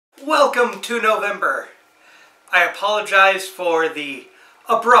Welcome to November. I apologize for the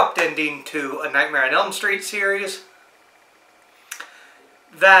abrupt ending to A Nightmare on Elm Street series.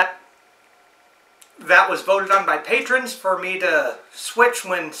 That was voted on by patrons for me to switch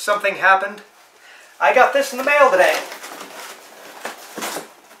when something happened. I got this in the mail today.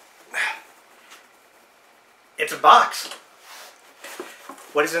 It's a box.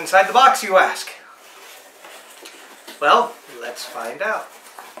 What is inside the box, you ask? Well, let's find out.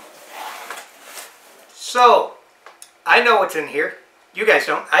 So, I know what's in here. You guys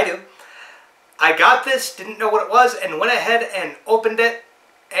don't. I do. I got this, didn't know what it was, and went ahead and opened it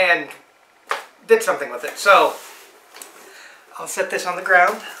and did something with it. So, I'll set this on the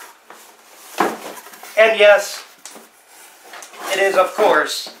ground. And yes, it is, of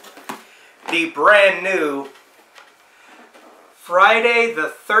course, the brand new Friday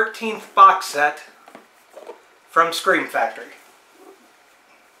the 13th box set from Scream Factory.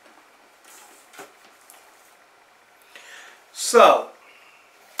 So,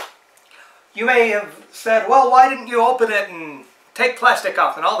 you may have said, well, why didn't you open it and take plastic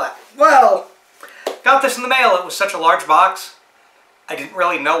off and all that? Well, got this in the mail. It was such a large box, I didn't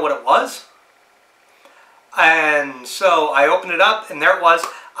really know what it was. And so I opened it up and there it was.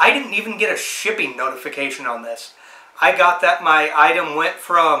 I didn't even get a shipping notification on this. I got that my item went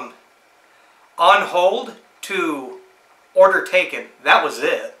from on hold to order taken. That was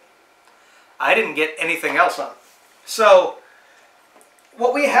it. I didn't get anything else on it. So,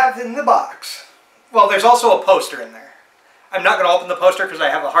 what we have in the box, well, there's also a poster in there. I'm not going to open the poster because I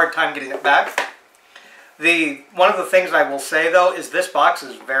have a hard time getting it back. One of the things I will say, though, is this box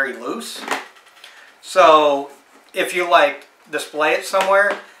is very loose. So, if you, display it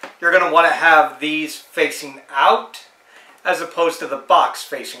somewhere, you're going to want to have these facing out as opposed to the box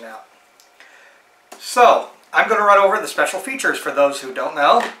facing out. So, I'm going to run over the special features for those who don't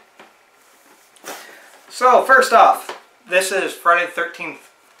know. So, first off, this is Friday the 13th.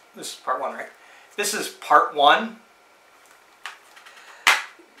 This is part 1, right? This is part 1.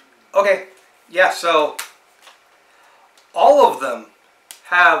 Okay, yeah, so all of them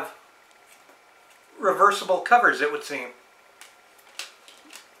have reversible covers, it would seem.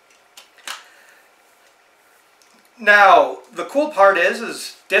 Now, the cool part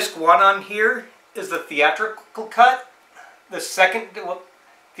is disc 1 on here is the theatrical cut. The second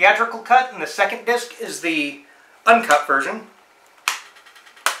theatrical cut, and the second disc is the uncut version.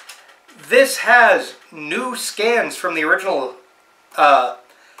 This has new scans from the original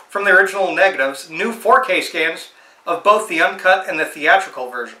negatives, new 4K scans of both the uncut and the theatrical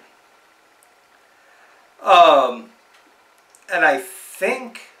version. And I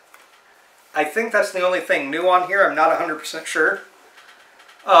think that's the only thing new on here. I'm not 100% sure.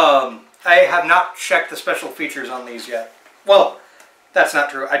 I have not checked the special features on these yet. Well, that's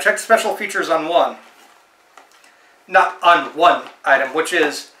not true. I checked special features on one. Not on one item, which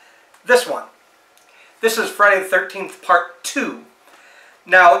is this one. This is Friday the 13th Part 2.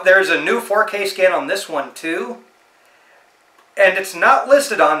 Now, there's a new 4K scan on this one, too. And it's not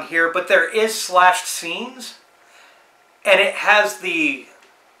listed on here, but there is slashed scenes. And it has the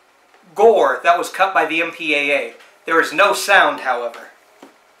gore that was cut by the MPAA. There is no sound, however.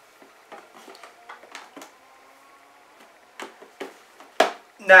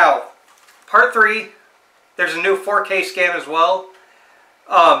 Now, Part 3, there's a new 4K scan as well.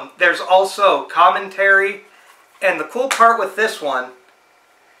 There's also commentary. And the cool part with this one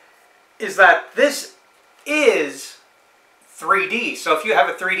is that this is 3D. So if you have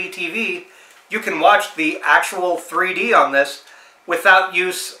a 3D TV, you can watch the actual 3D on this without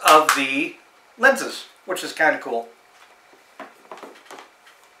use of the lenses, which is kind of cool.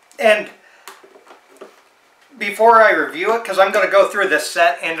 And before I review it, because I'm going to go through this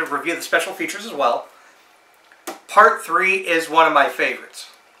set and review the special features as well, Part 3 is one of my favorites.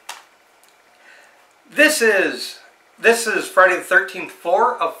 This is Friday the 13th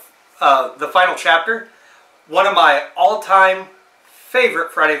 4 of the final chapter. One of my all-time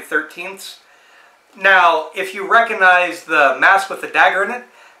favorite Friday the 13ths. Now, if you recognize the mask with the dagger in it,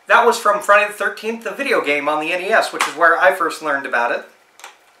 that was from Friday the 13th, the video game on the NES, which is where I first learned about it.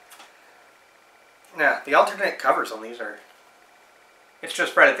 Yeah, the alternate covers on these are... It's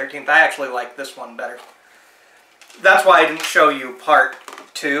just Friday the 13th. I actually like this one better. That's why I didn't show you Part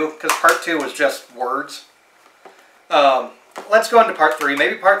 2, because Part 2 was just words. Let's go into Part 3.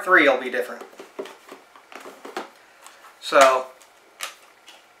 Maybe Part 3 will be different. So...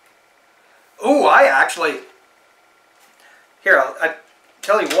 Ooh, I actually... Here, I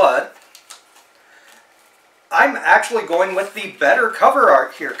tell you what. I'm actually going with the better cover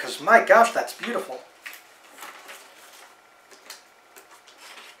art here, because my gosh, that's beautiful.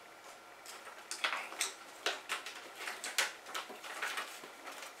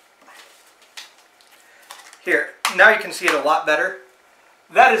 Here, now you can see it a lot better.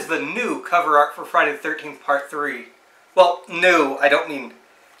 That is the new cover art for Friday the 13th Part 3. Well, new, I don't mean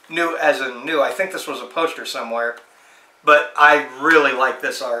new as in new. I think this was a poster somewhere. But I really like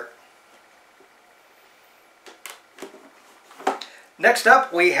this art. Next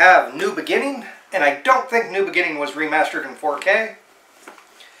up, we have New Beginning. And I don't think New Beginning was remastered in 4K.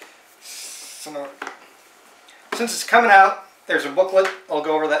 So, since it's coming out, there's a booklet. I'll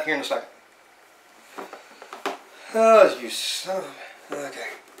go over that here in a second. Oh, you son of a... Okay.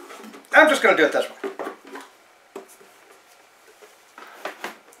 I'm just going to do it this way.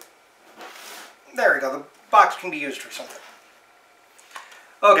 There we go. The box can be used for something.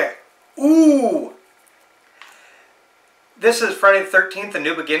 Okay. Ooh! This is Friday the 13th, A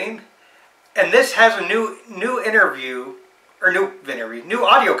New Beginning. And this has a new interview, or new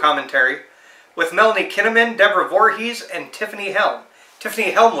audio commentary with Melanie Kinnaman, Deborah Voorhees, and Tiffany Helm.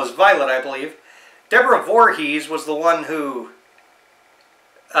 Tiffany Helm was Violet, I believe. Deborah Voorhees was the one who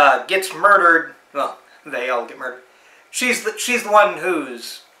gets murdered. Well, they all get murdered. She's the one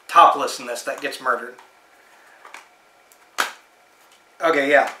who's topless in this that gets murdered. Okay,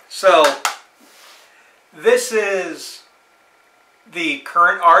 yeah. So this is the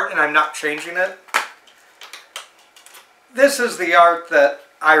current art, and I'm not changing it. This is the art that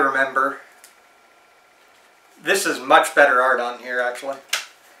I remember. This is much better art on here, actually.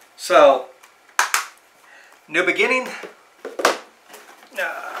 So, New Beginning.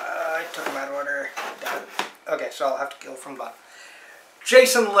 I took them out of order. Okay, so I'll have to go from the bottom.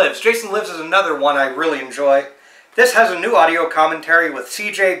 Jason Lives. Jason Lives is another one I really enjoy. This has a new audio commentary with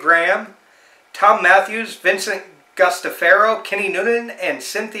C.J. Graham, Tom Matthews, Vincent Gustafaro, Kenny Noonan, and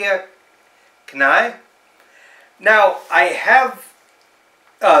Cynthia Kanai. Now, I have...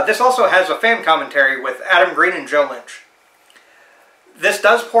 this also has a fan commentary with Adam Green and Joe Lynch. This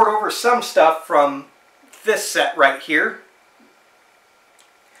does port over some stuff from this set right here.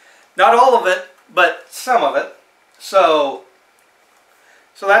 Not all of it, but some of it. So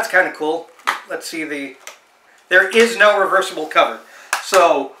that's kind of cool. Let's see the... There is no reversible cover.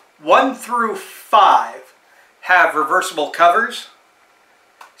 So 1 through 5 have reversible covers.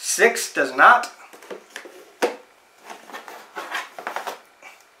 6 does not.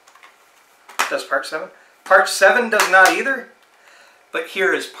 Does Part 7? Part 7 does not either. But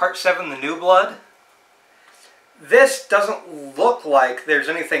here is Part 7, The New Blood. This doesn't look like there's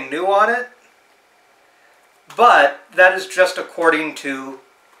anything new on it. But that is just according to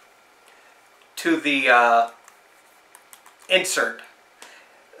the insert.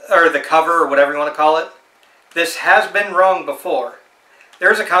 Or the cover, or whatever you want to call it. This has been wrong before.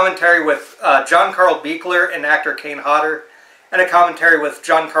 There's a commentary with John Carl Buechler and actor Kane Hodder. And a commentary with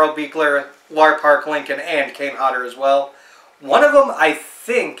John Carl Buechler, Lar Park Lincoln, and Kane Hodder as well. One of them, I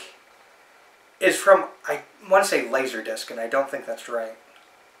think, is from, I want to say Laserdisc, and I don't think that's right.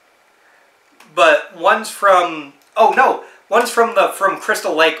 But one's from, oh no, one's from the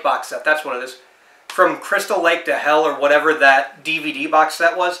Crystal Lake box set, that's what it is. From Crystal Lake to Hell, or whatever that DVD box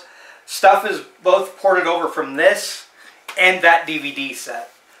set was. Stuff is both ported over from this and that DVD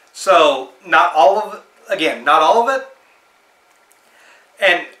set. So, not all of it, again, not all of it.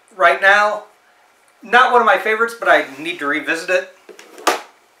 And right now, not one of my favorites, but I need to revisit it.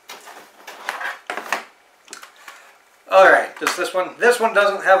 Alright, does this one? This one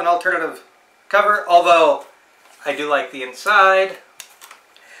doesn't have an alternative cover, although I do like the inside.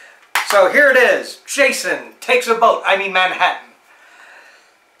 So here it is. Jason Takes a Boat, I mean Manhattan.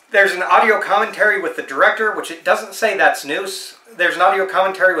 There's an audio commentary with the director, which it doesn't say that's new. There's an audio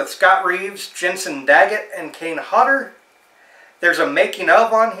commentary with Scott Reeves, Jensen Daggett, and Kane Hodder. There's a making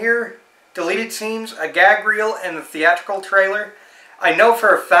of on here, deleted scenes, a gag reel, and the theatrical trailer. I know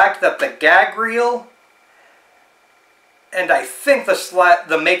for a fact that the gag reel and I think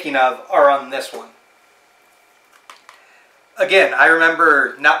the making of are on this one. Again, I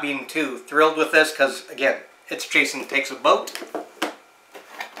remember not being too thrilled with this because, again, it's Jason Takes a Boat.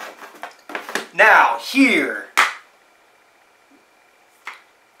 Now, here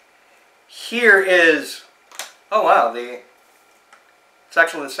is, oh wow, it's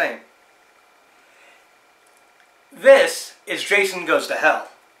actually the same. This is Jason Goes to Hell.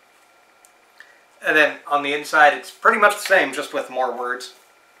 And then on the inside, it's pretty much the same, just with more words.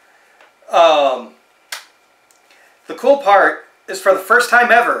 The cool part is for the first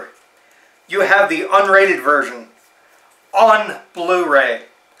time ever, you have the unrated version on Blu-ray.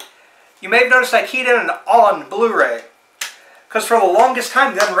 You may have noticed I keyed in an on Blu-ray. Because for the longest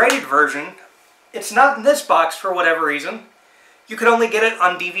time, the unrated version, it's not in this box for whatever reason. You could only get it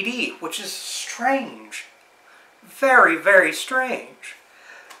on DVD, which is strange. Very, very strange.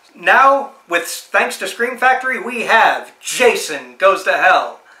 Now, with thanks to Scream Factory, we have Jason Goes to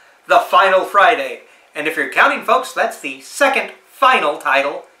Hell, the final Friday. And if you're counting, folks, that's the second final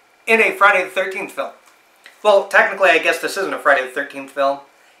title in a Friday the 13th film. Well, technically, I guess this isn't a Friday the 13th film.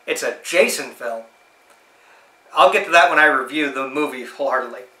 It's a Jason film. I'll get to that when I review the movie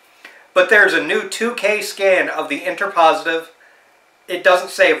wholeheartedly. But there's a new 2K scan of the Interpositive. It doesn't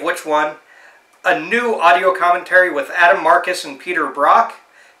say of which one. A new audio commentary with Adam Marcus and Peter Brock.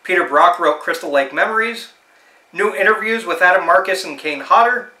 Peter Brock wrote Crystal Lake Memories. New interviews with Adam Marcus and Kane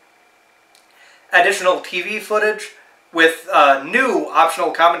Hodder. Additional TV footage with new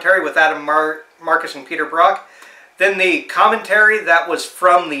optional commentary with Adam Marcus and Peter Brock. Then the commentary that was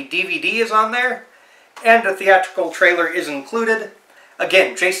from the DVD is on there. And a theatrical trailer is included.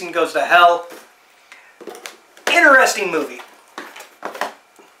 Again, Jason Goes to Hell. Interesting movie.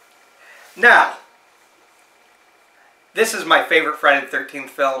 Now, this is my favorite Friday the 13th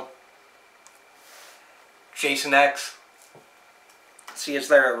film. Jason X. See, is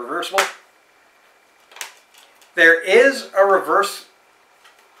there a reversible? There is a reverse.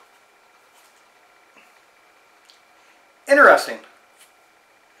 Interesting.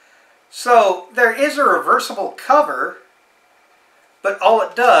 So, there is a reversible cover, but all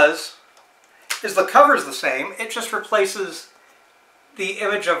it does is the cover's the same. It just replaces the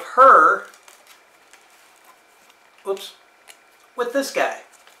image of her, oops, with this guy.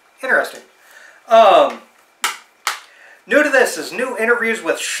 Interesting. New to this is new interviews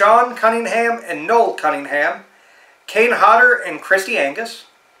with Sean Cunningham and Noel Cunningham, Kane Hodder and Christy Angus.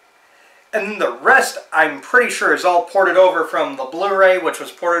 And then the rest, I'm pretty sure, is all ported over from the Blu-ray, which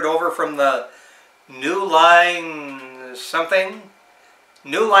was ported over from the New Line something.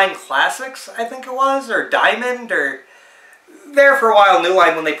 New Line Classics, I think it was, or Diamond, or... There for a while, New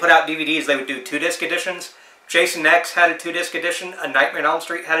Line, when they put out DVDs, they would do 2-disc editions. Jason X had a 2-disc edition, A Nightmare on Elm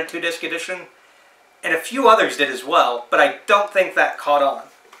Street had a 2-disc edition, and a few others did as well, but I don't think that caught on.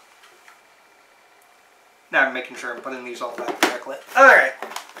 Now I'm making sure I'm putting these all back correctly. Alright.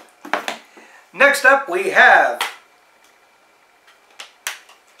 Next up, we have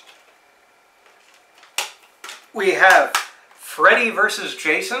Freddy vs.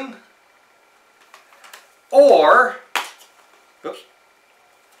 Jason, or oops,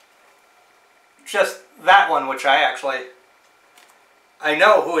 just that one, which I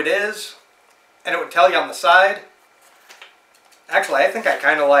know who it is, and it would tell you on the side. Actually, I think I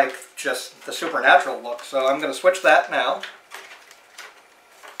kind of like just the supernatural look, so I'm going to switch that now.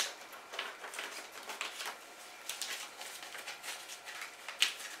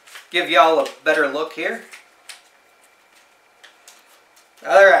 Give y'all a better look here.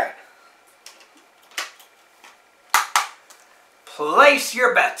 Alright. Place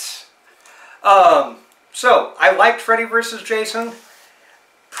your bets. So, I liked Freddy vs. Jason.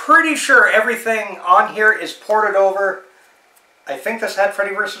 Pretty sure everything on here is ported over. I think this had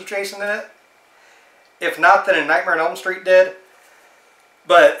Freddy vs. Jason in it. If not, then A Nightmare on Elm Street did.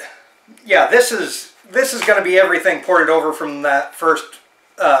 But, yeah, this is going to be everything ported over from that first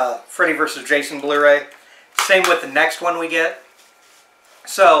Freddy vs. Jason Blu-ray. Same with the next one we get.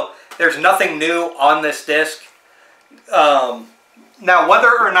 So, there's nothing new on this disc. Now, whether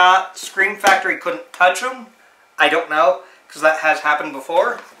or not Scream Factory couldn't touch them, I don't know, because that has happened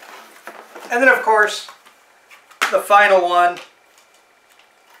before. And then, of course, the final one.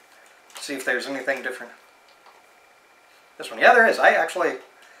 Let's see if there's anything different. This one, yeah, there is.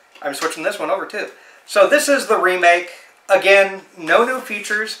 I'm switching this one over too. So this is the remake. Again, no new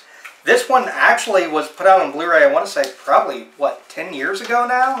features. This one actually was put out on Blu-ray, I want to say, probably, what, 10 years ago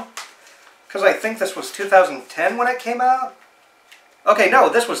now? Because I think this was 2010 when it came out. Okay, no,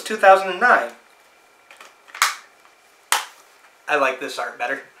 this was 2009. I like this art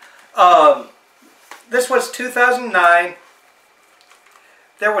better. This was 2009.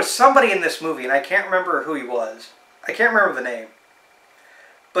 There was somebody in this movie, and I can't remember who he was. I can't remember the name.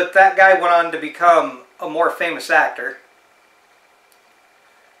 But that guy went on to become a more famous actor.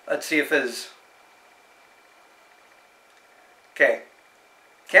 Let's see if his... Okay.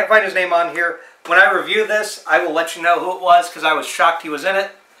 Can't find his name on here. When I review this, I will let you know who it was, because I was shocked he was in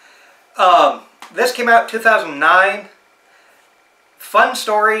it. This came out 2009. Fun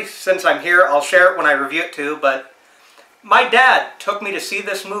story, since I'm here, I'll share it when I review it too, but my dad took me to see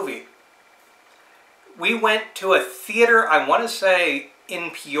this movie. We went to a theater, I want to say,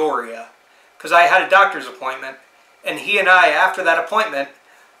 in Peoria, because I had a doctor's appointment, and he and I, after that appointment,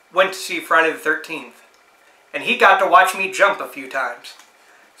 went to see Friday the 13th. And he got to watch me jump a few times.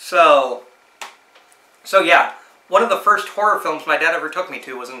 So yeah, one of the first horror films my dad ever took me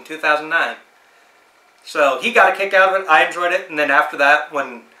to was in 2009. So he got a kick out of it, I enjoyed it, and then after that,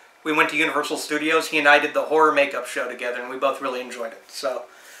 when we went to Universal Studios. He and I did the horror makeup show together, and we both really enjoyed it. So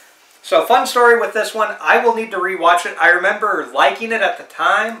fun story with this one. I will need to rewatch it. I remember liking it at the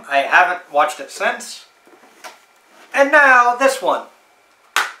time. I haven't watched it since. And now, this one.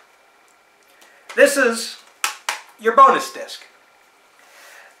 This is your bonus disc.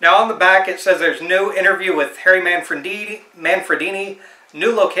 Now on the back it says there's new interview with Harry Manfredini,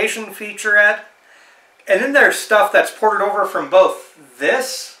 new location featurette, and then there's stuff that's ported over from both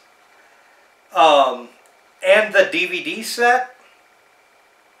this and the DVD set.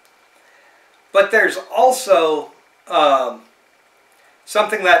 But there's also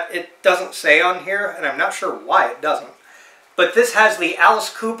something that it doesn't say on here, and I'm not sure why it doesn't. But this has the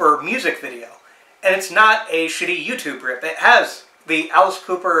Alice Cooper music video, and it's not a shitty YouTube rip. It has the Alice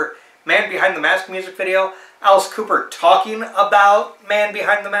Cooper Man Behind the Mask music video, Alice Cooper talking about Man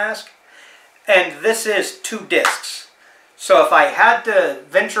Behind the Mask, and this is 2 discs. So if I had to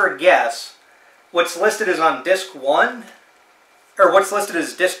venture a guess, what's listed is on disc 1, or what's listed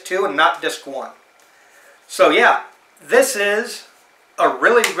as disc 2 and not disc 1. So yeah, this is a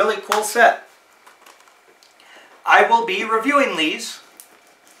really, really cool set. I will be reviewing these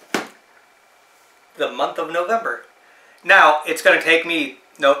the month of November. Now, it's going to take me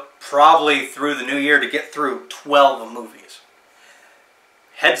probably through the new year to get through 12 movies.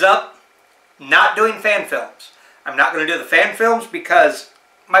 Heads up, not doing fan films. I'm not going to do the fan films because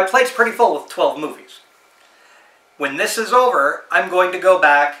my plate's pretty full with 12 movies. When this is over, I'm going to go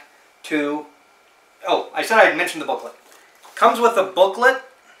back to... Oh, I said I'd mentioned the booklet. Comes with a booklet,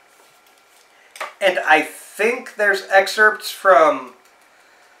 and I think there's excerpts from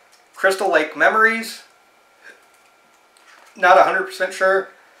Crystal Lake Memories. Not 100% sure.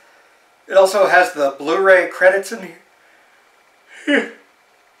 It also has the Blu-ray credits in here.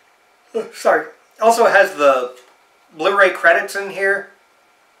 Sorry. Also has the Blu-ray credits in here.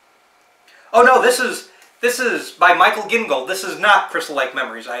 Oh no, this is by Michael Gingold. This is not Crystal Lake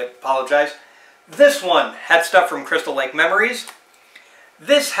Memories. I apologize. This one had stuff from Crystal Lake Memories.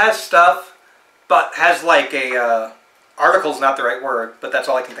 This has stuff, but has like a article's not the right word, but that's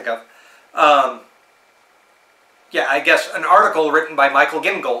all I can think of. Yeah, I guess an article written by Michael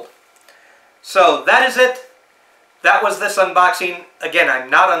Gingold. So that is it. That was this unboxing. Again, I'm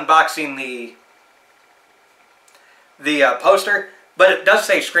not unboxing the poster, but it does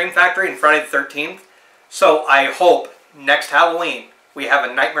say Scream Factory and Friday the 13th. So I hope next Halloween we have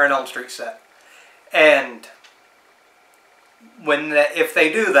a Nightmare on Elm Street set. And if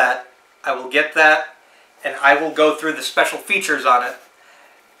they do that, I will get that, and I will go through the special features on it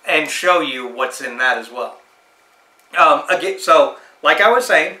and show you what's in that as well. Again, so, like I was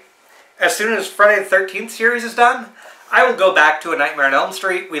saying, as soon as Friday the 13th series is done, I will go back to A Nightmare on Elm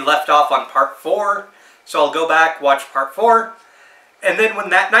Street. We left off on part 4, so I'll go back, watch part 4, and then when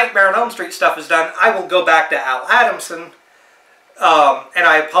that Nightmare on Elm Street stuff is done, I will go back to Al Adamson, and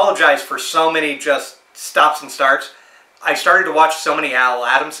I apologize for so many just stops and starts. I started to watch so many Al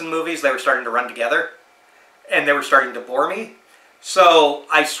Adamson movies, they were starting to run together, and they were starting to bore me. So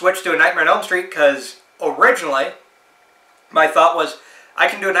I switched to A Nightmare on Elm Street because originally my thought was I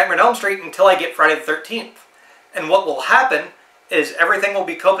can do A Nightmare on Elm Street until I get Friday the 13th. And what will happen is everything will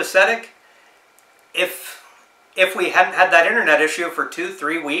be copacetic. If we hadn't had that internet issue for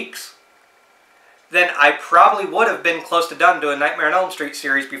 2-3 weeks, then I probably would have been close to done to A Nightmare on Elm Street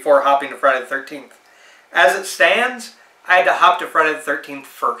series before hopping to Friday the 13th. As it stands, I had to hop to Friday the 13th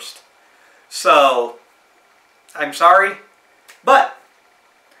first. So, I'm sorry, but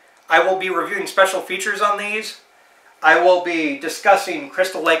I will be reviewing special features on these. I will be discussing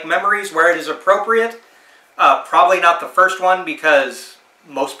Crystal Lake Memories where it is appropriate. Probably not the first one because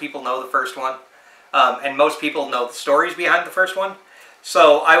most people know the first one. And most people know the stories behind the first one.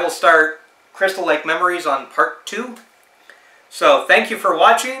 So I will start Crystal Lake Memories on part 2. So thank you for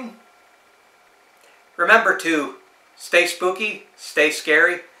watching. Remember to stay spooky, stay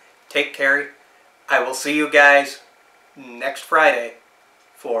scary, take care. I will see you guys next Friday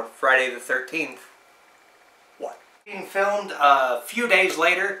for Friday the 13th. Being filmed a few days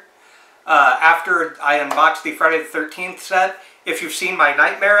later after I unboxed the Friday the 13th set. If you've seen my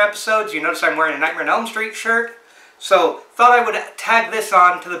Nightmare episodes, you notice I'm wearing a Nightmare on Elm Street shirt. So thought I would tag this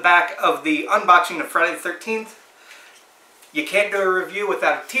on to the back of the unboxing of Friday the 13th. You can't do a review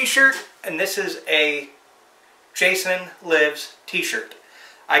without a t-shirt, and this is a Jason Lives t-shirt.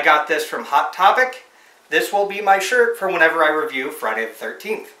 I got this from Hot Topic. This will be my shirt for whenever I review Friday the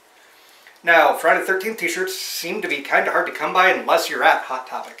 13th. Now, Friday the 13th t-shirts seem to be kind of hard to come by unless you're at Hot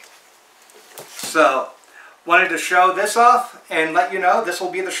Topic. So, wanted to show this off and let you know this will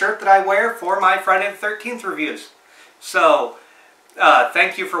be the shirt that I wear for my Friday the 13th reviews. So,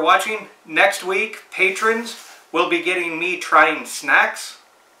 Thank you for watching. Next week, patrons will be getting me trying snacks,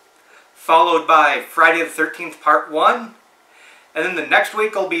 followed by Friday the 13th Part 1. And then the next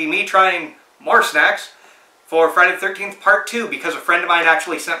week will be me trying more snacks for Friday the 13th Part 2, because a friend of mine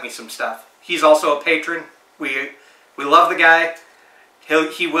actually sent me some stuff. He's also a patron. We love the guy.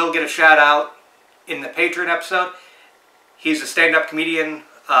 He will get a shout out in the patron episode. He's a stand-up comedian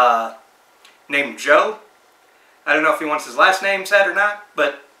named Joe. I don't know if he wants his last name said or not,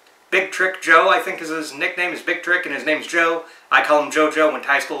 but Big Trick Joe, I think is his nickname, is Big Trick, and his name's Joe. I call him JoJo, went to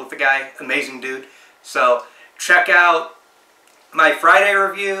high school with the guy. Amazing dude. So check out my Friday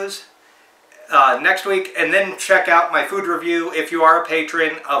reviews next week, and then check out my food review if you are a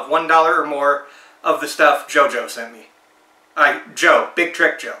patron of $1 or more of the stuff JoJo sent me. Joe, Big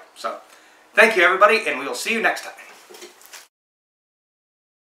Trick Joe. So thank you everybody, and we will see you next time.